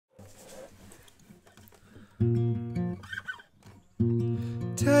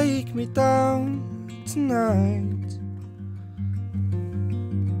Take me down tonight.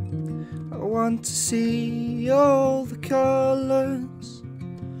 I want to see all the colors.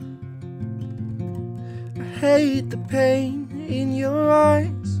 I hate the pain in your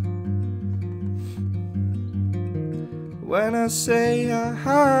eyes when I say I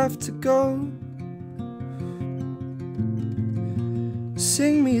have to go.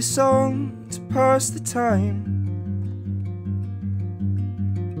 Sing me a song to pass the time.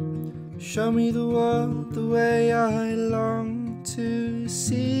 Show me the world the way I long to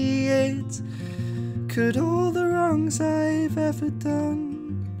see it. Could all the wrongs I've ever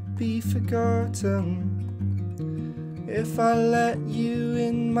done be forgotten if I let you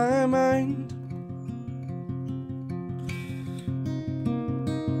in my mind?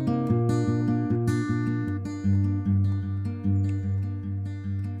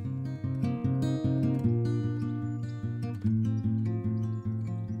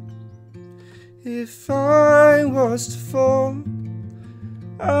 If I was to fall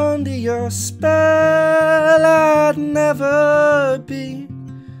under your spell, I'd never be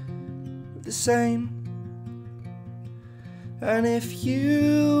the same. And if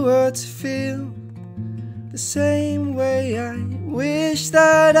you were to feel the same way I wish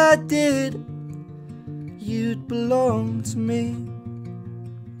that I did, you'd belong to me.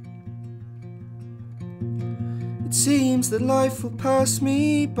 It seems that life will pass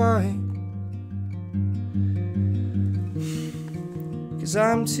me by, 'cause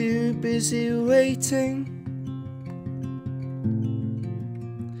I'm too busy waiting.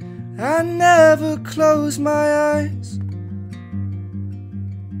 I never close my eyes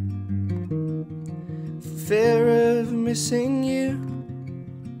for fear of missing you.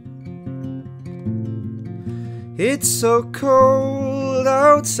 It's so cold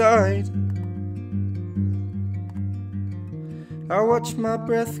outside. I watch my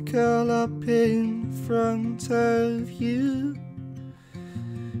breath curl up in front of you,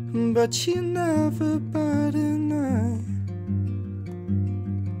 but you never bat an eye,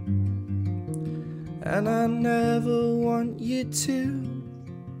 and I never want you to.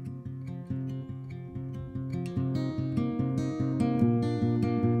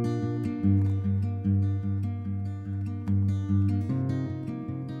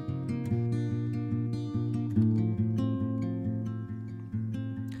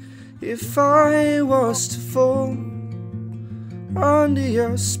 If I was to fall under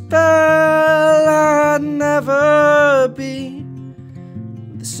your spell, I'd never be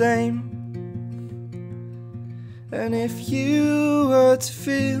the same. And if you were to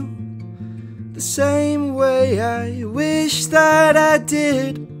feel the same way I wish that I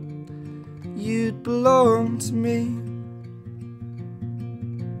did, you'd belong to me.